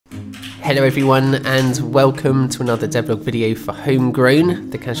Hello everyone and welcome to another devlog video for Homegrown,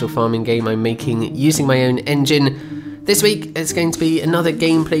 the casual farming game I'm making using my own engine. This week it's going to be another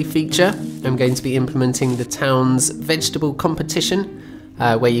gameplay feature. I'm going to be implementing the town's vegetable competition,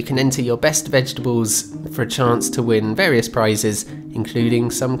 where you can enter your best vegetables for a chance to win various prizes,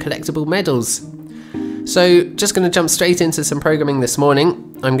 including some collectible medals. So just going to jump straight into some programming this morning.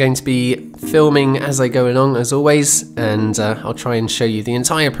 I'm going to be filming as I go along as always, and I'll try and show you the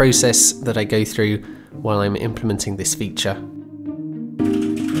entire process that I go through while I'm implementing this feature.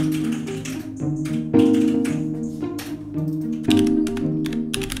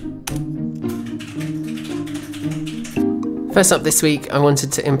 First up this week, I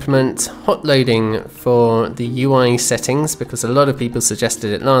wanted to implement hot loading for the UI settings because a lot of people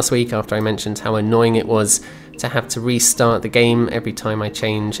suggested it last week after I mentioned how annoying it was to have to restart the game every time I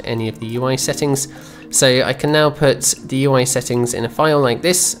change any of the UI settings. So I can now put the UI settings in a file like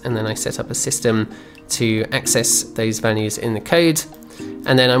this, and then I set up a system to access those values in the code.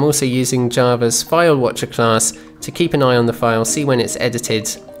 And then I'm also using Java's file watcher class to keep an eye on the file, see when it's edited,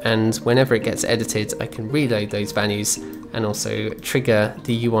 and whenever it gets edited I can reload those values and also trigger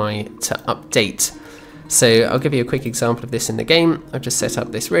the UI to update. So I'll give you a quick example of this in the game. I've just set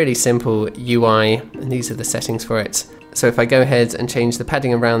up this really simple UI and these are the settings for it. So if I go ahead and change the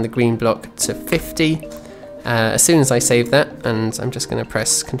padding around the green block to 50, as soon as I save that, and I'm just going to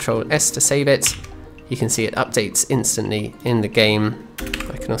press Ctrl S to save it, you can see it updates instantly in the game.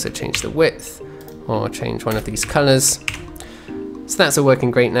 I can also change the width or change one of these colors. So that's all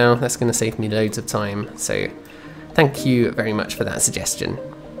working great now. That's going to save me loads of time. So thank you very much for that suggestion.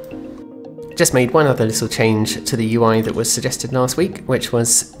 Just made one other little change to the UI that was suggested last week, which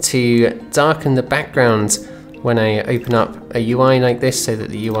was to darken the background when I open up a UI like this so that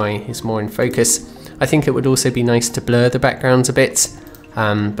the UI is more in focus. I think it would also be nice to blur the backgrounds a bit,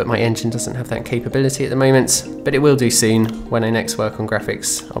 but my engine doesn't have that capability at the moment, but it will do soon. When I next work on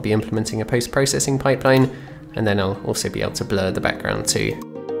graphics, I'll be implementing a post-processing pipeline, and then I'll also be able to blur the background too.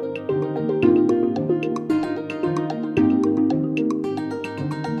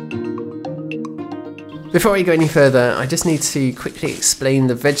 Before I go any further, I just need to quickly explain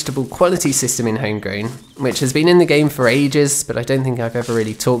the vegetable quality system in Homegrown, which has been in the game for ages, but I don't think I've ever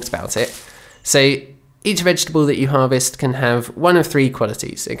really talked about it. So each vegetable that you harvest can have one of three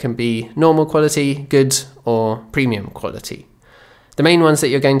qualities. It can be normal quality, good, or premium quality. The main ones that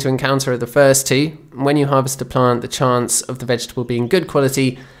you're going to encounter are the first two. When you harvest a plant, the chance of the vegetable being good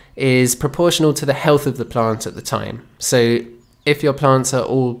quality is proportional to the health of the plant at the time. So if your plants are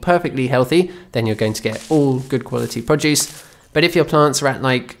all perfectly healthy, then you're going to get all good quality produce. But if your plants are at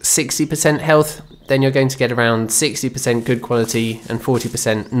like 60% health, then you're going to get around 60% good quality and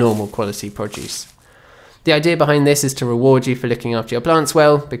 40% normal quality produce. The idea behind this is to reward you for looking after your plants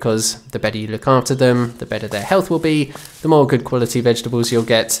well, because the better you look after them, the better their health will be, the more good quality vegetables you'll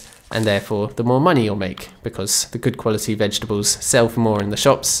get, and therefore the more money you'll make, because the good quality vegetables sell for more in the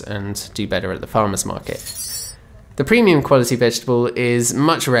shops and do better at the farmer's market. The premium quality vegetable is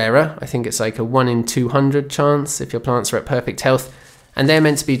much rarer. I think it's like a 1 in 200 chance if your plants are at perfect health, and they're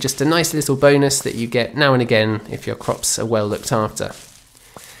meant to be just a nice little bonus that you get now and again if your crops are well looked after.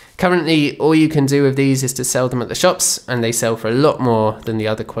 Currently, all you can do with these is to sell them at the shops, and they sell for a lot more than the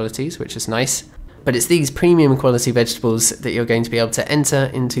other qualities, which is nice. But it's these premium quality vegetables that you're going to be able to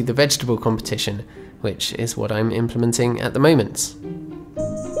enter into the vegetable competition, which is what I'm implementing at the moment.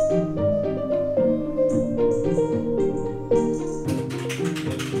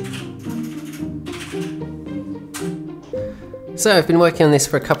 So I've been working on this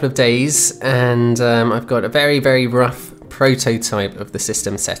for a couple of days, and I've got a very rough prototype of the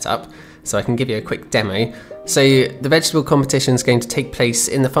system set up, so I can give you a quick demo. So the vegetable competition is going to take place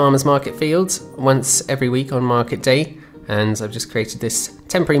in the farmer's market field once every week on market day, and I've just created this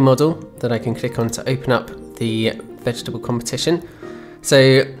temporary model that I can click on to open up the vegetable competition.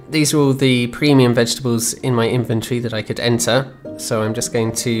 So these are all the premium vegetables in my inventory that I could enter, so I'm just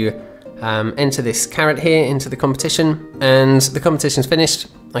going to enter this carrot here into the competition, and the competition's finished.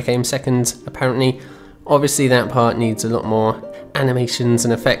 I came second apparently. Obviously that part needs a lot more animations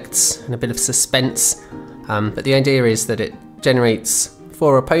and effects and a bit of suspense, but the idea is that it generates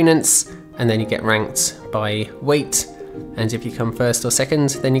 4 opponents and then you get ranked by weight, and if you come first or second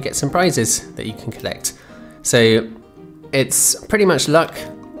then you get some prizes that you can collect. So it's pretty much luck,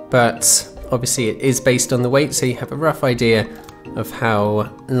 but obviously it is based on the weight, so you have a rough idea of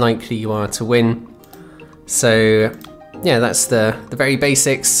how likely you are to win. So yeah, that's the very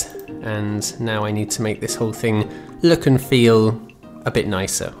basics, and now I need to make this whole thing look and feel a bit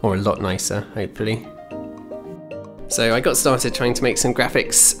nicer, or a lot nicer, hopefully. So I got started trying to make some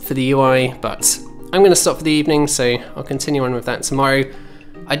graphics for the UI, but I'm going to stop for the evening, so I'll continue on with that tomorrow.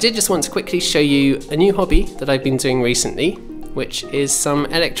 I did just want to quickly show you a new hobby that I've been doing recently, which is some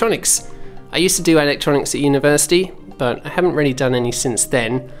electronics. I used to do electronics at university, but I haven't really done any since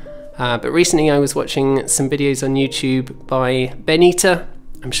then. But recently I was watching some videos on YouTube by Benita.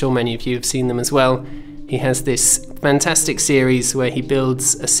 I'm sure many of you have seen them as well. He has this fantastic series where he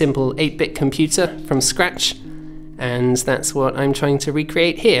builds a simple 8-bit computer from scratch, and that's what I'm trying to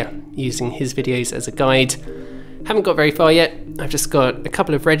recreate here, using his videos as a guide. Haven't got very far yet. I've just got a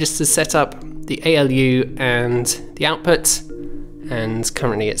couple of registers set up, the ALU and the output, and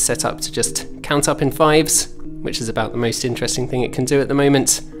currently it's set up to just count up in 5s, which is about the most interesting thing it can do at the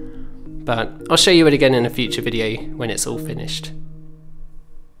moment. But I'll show you it again in a future video when it's all finished.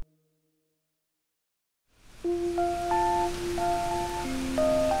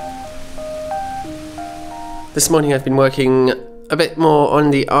 This morning I've been working a bit more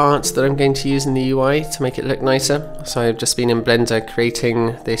on the art that I'm going to use in the UI to make it look nicer. So I've just been in Blender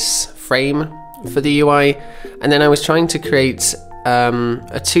creating this frame for the UI, and then I was trying to create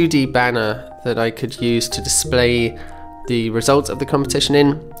a 2D banner that I could use to display the results of the competition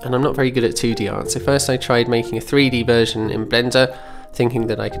in, and I'm not very good at 2D art. So first I tried making a 3D version in Blender, thinking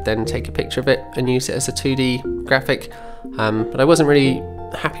that I could then take a picture of it and use it as a 2D graphic, but I wasn't really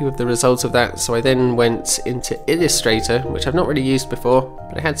happy with the results of that, so I then went into Illustrator, which I've not really used before,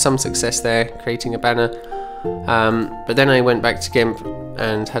 but I had some success there creating a banner. But then I went back to GIMP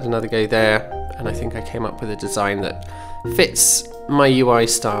and had another go there, and I think I came up with a design that fits my UI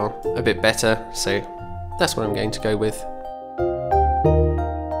style a bit better, so that's what I'm going to go with.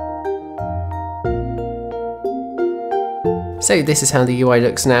 So this is how the UI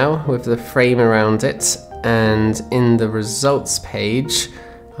looks now, with the frame around it, and in the results page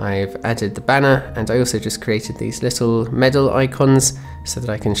I've added the banner, and I also just created these little medal icons so that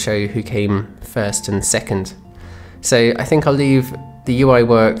I can show who came first and second. So I think I'll leave the UI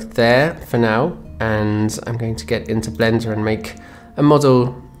work there for now, and I'm going to get into Blender and make a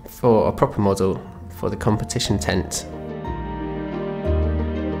model, for a proper model for the competition tent.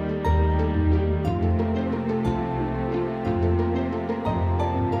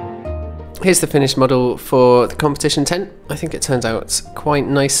 Here's the finished model for the competition tent. I think it turned out quite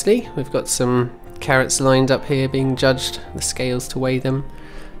nicely. We've got some carrots lined up here being judged, the scales to weigh them.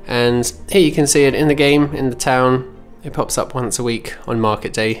 And here you can see it in the game, in the town. It pops up once a week on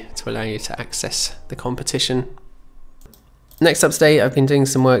market day to allow you to access the competition. Next up today, I've been doing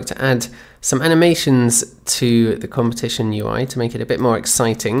some work to add some animations to the competition UI to make it a bit more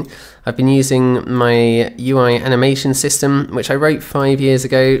exciting. I've been using my UI animation system, which I wrote 5 years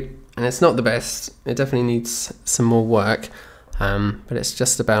ago, and it's not the best. It definitely needs some more work, but it's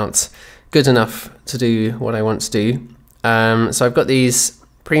just about good enough to do what I want to do. So I've got these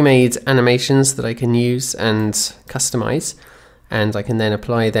pre-made animations that I can use and customize, and I can then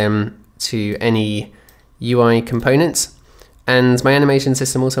apply them to any UI components. And my animation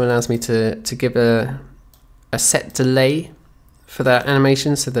system also allows me to give a set delay for that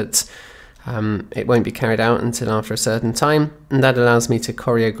animation, so that it won't be carried out until after a certain time, and that allows me to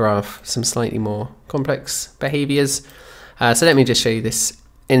choreograph some slightly more complex behaviors. So let me just show you this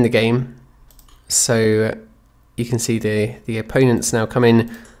in the game. So you can see the opponents now come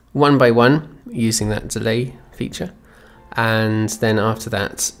in one by one using that delay feature, and then after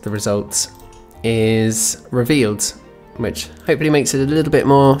that the result is revealed, which hopefully makes it a little bit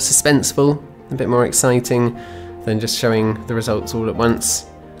more suspenseful, a bit more exciting than just showing the results all at once.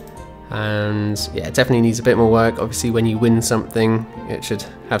 And yeah, it definitely needs a bit more work. Obviously when you win something it should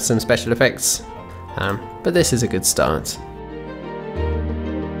have some special effects, but this is a good start.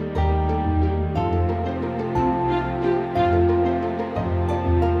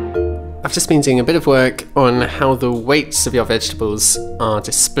 I've just been doing a bit of work on how the weights of your vegetables are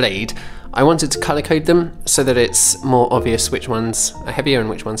displayed. I wanted to color code them so that it's more obvious which ones are heavier and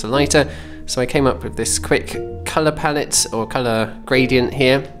which ones are lighter. So I came up with this quick color palette or color gradient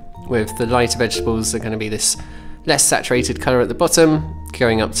here, with the lighter vegetables are going to be this less saturated color at the bottom,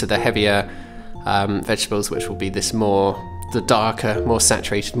 going up to the heavier vegetables, which will be the darker, more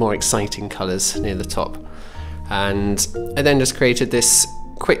saturated, more exciting colors near the top. And I then just created this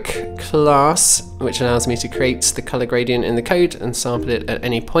quick class which allows me to create the color gradient in the code and sample it at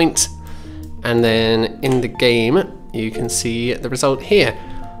any point. And then in the game you can see the result here.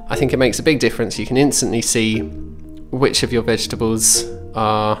 I think it makes a big difference. You can instantly see which of your vegetables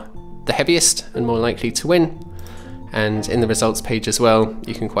are the heaviest and more likely to win. And in the results page as well,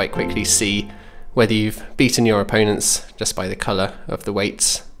 you can quite quickly see whether you've beaten your opponents just by the color of the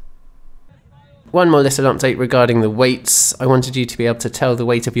weights. one more little update regarding the weights. I wanted you to be able to tell the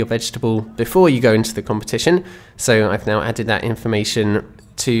weight of your vegetable before you go into the competition, so I've now added that information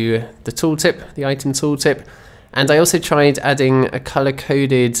to the tooltip, the item tooltip, and I also tried adding a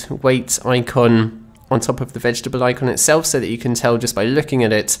color-coded weight icon on top of the vegetable icon itself so that you can tell just by looking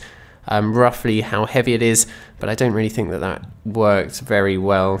at it roughly how heavy it is, but I don't really think that that worked very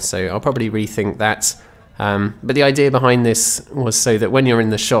well, so I'll probably rethink that. But the idea behind this was so that when you're in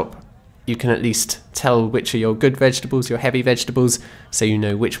the shop, you can at least tell which are your good vegetables, your heavy vegetables, so you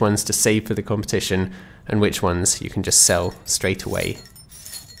know which ones to save for the competition and which ones you can just sell straight away.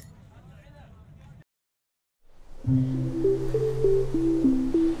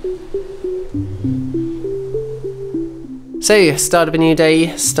 So, start of a new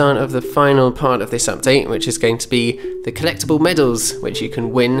day, start of the final part of this update, which is going to be the collectible medals, which you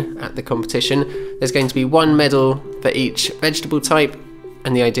can win at the competition. There's going to be one medal for each vegetable type,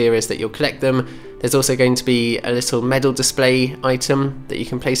 and the idea is that you'll collect them. There's also going to be a little medal display item that you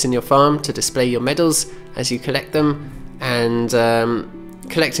can place in your farm to display your medals as you collect them, and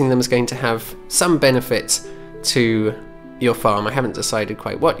collecting them is going to have some benefit to your farm. I haven't decided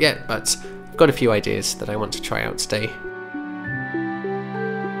quite what yet, but I've got a few ideas that I want to try out today.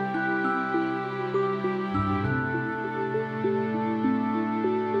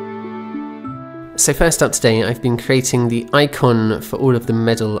 So first up today, I've been creating the icon for all of the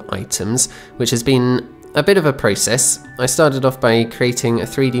medal items, which has been a bit of a process. I started off by creating a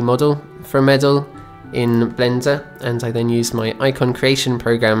 3D model for a medal in Blender, and I then used my icon creation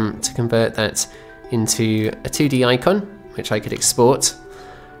program to convert that into a 2D icon, which I could export.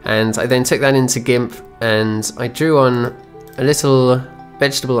 And I then took that into GIMP and I drew on a little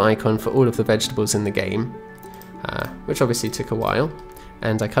vegetable icon for all of the vegetables in the game, which obviously took a while.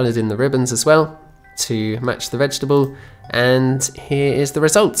 And I coloured in the ribbons as well to match the vegetable, and here is the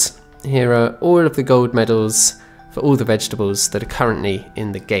result. Here are all of the gold medals for all the vegetables that are currently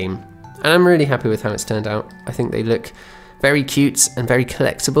in the game, and I'm really happy with how it's turned out. I think they look very cute and very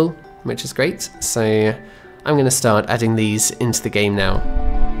collectible, which is great, so I'm going to start adding these into the game now.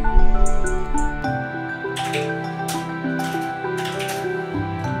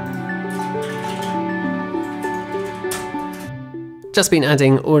 Just been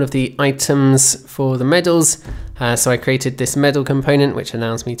adding all of the items for the medals, so I created this medal component which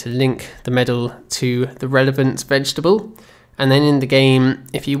allows me to link the medal to the relevant vegetable, and then in the game,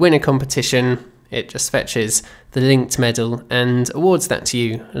 if you win a competition, it just fetches the linked medal and awards that to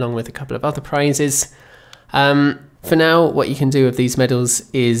you along with a couple of other prizes. For now, what you can do with these medals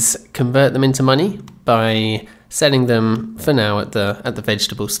is convert them into money by selling them for now at the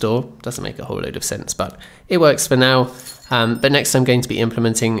vegetable store. Doesn't make a whole load of sense, but it works for now. But next I'm going to be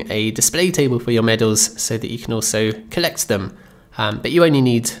implementing a display table for your medals so that you can also collect them. But you only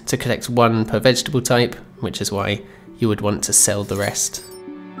need to collect one per vegetable type, which is why you would want to sell the rest.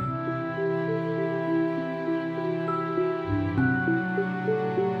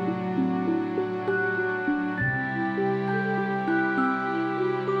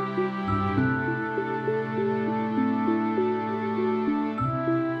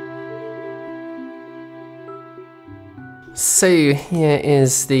 So here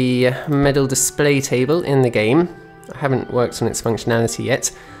is the medal display table in the game. I haven't worked on its functionality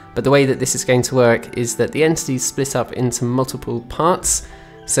yet, but the way that this is going to work is that the entities split up into multiple parts.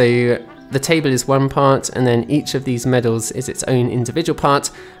 So the table is one part, and then each of these medals is its own individual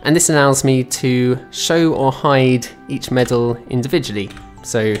part, and this allows me to show or hide each medal individually.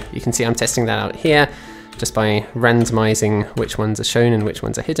 So you can see I'm testing that out here just by randomizing which ones are shown and which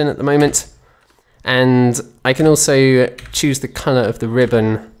ones are hidden at the moment. And I can also choose the colour of the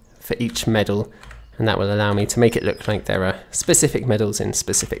ribbon for each medal, and that will allow me to make it look like there are specific medals in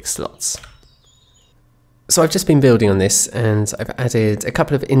specific slots. So I've just been building on this, and I've added a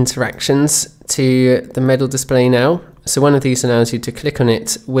couple of interactions to the medal display now. So one of these allows you to click on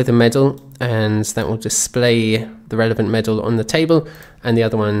it with a medal, and that will display the relevant medal on the table, and the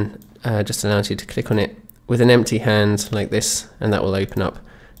other one just allows you to click on it with an empty hand like this, and that will open up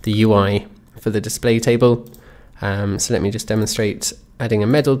the UI for the display table. So let me just demonstrate adding a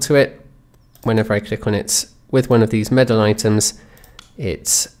medal to it. Whenever I click on it with one of these medal items,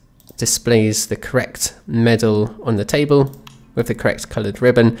 it displays the correct medal on the table with the correct coloured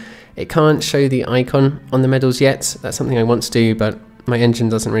ribbon. It can't show the icon on the medals yet. That's something I want to do, but my engine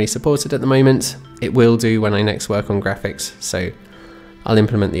doesn't really support it at the moment. It will do when I next work on graphics, so I'll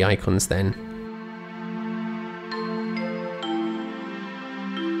implement the icons then.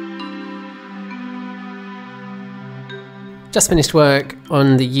 Just finished work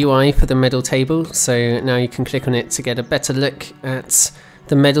on the UI for the medal table, so now you can click on it to get a better look at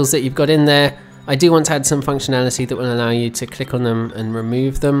the medals that you've got in there. I do want to add some functionality that will allow you to click on them and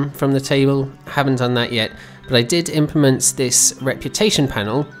remove them from the table. I haven't done that yet, but I did implement this reputation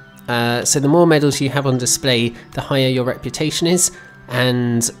panel. So the more medals you have on display, the higher your reputation is,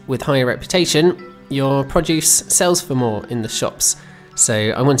 and with higher reputation, your produce sells for more in the shops. So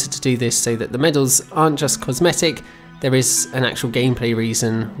I wanted to do this so that the medals aren't just cosmetic. There is an actual gameplay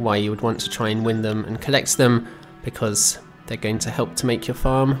reason why you would want to try and win them and collect them, because they're going to help to make your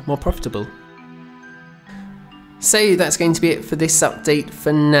farm more profitable. So that's going to be it for this update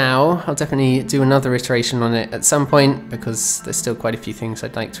for now. I'll definitely do another iteration on it at some point, because there's still quite a few things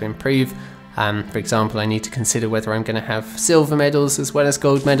I'd like to improve. For example, I need to consider whether I'm going to have silver medals as well as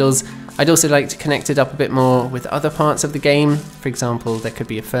gold medals. I'd also like to connect it up a bit more with other parts of the game. For example, there could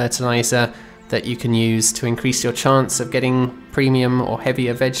be a fertilizer that you can use to increase your chance of getting premium or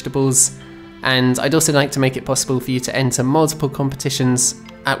heavier vegetables. And I'd also like to make it possible for you to enter multiple competitions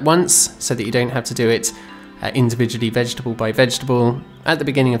at once, so that you don't have to do it individually vegetable by vegetable. At the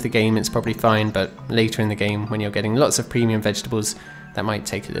beginning of the game it's probably fine, but later in the game when you're getting lots of premium vegetables, that might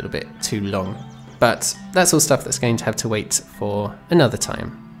take a little bit too long. But that's all stuff that's going to have to wait for another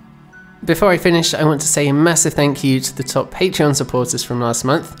time. Before I finish, I want to say a massive thank you to the top Patreon supporters from last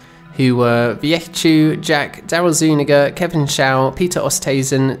month, who were Viechu, Jack, Daryl Zuniga, Kevin Schau, Peter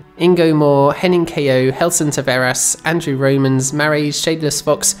Osthuizen, Ingo Moore, Henning KO, Helson Taveras, Andrew Romans, Mary, Shadeless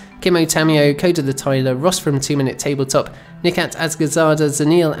Fox, Kimo Tamio, Coda the Tyler, Ross from 2 Minute Tabletop, Nikat Asgazada,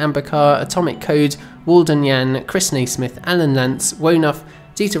 Zanil Ambakar, Atomic Code, Walden Yan, Chris Naismith, Alan Lantz, Wonuff,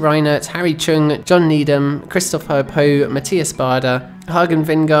 Dieter Reinert, Harry Chung, John Needham, Christopher Poe, Matthias Bader, Hagen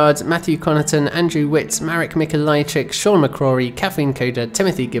Vingard, Matthew Connaughton, Andrew Witt, Marek Mikolajczyk, Sean McCrory, Kathleen Coda,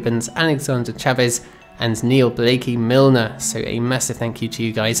 Timothy Gibbons, Alexander Chavez, and Neil Blakey Milner. So a massive thank you to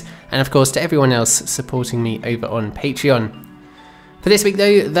you guys, and of course to everyone else supporting me over on Patreon. For this week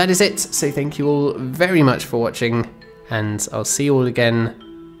though, that is it, so thank you all very much for watching, and I'll see you all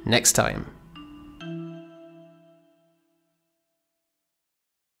again next time.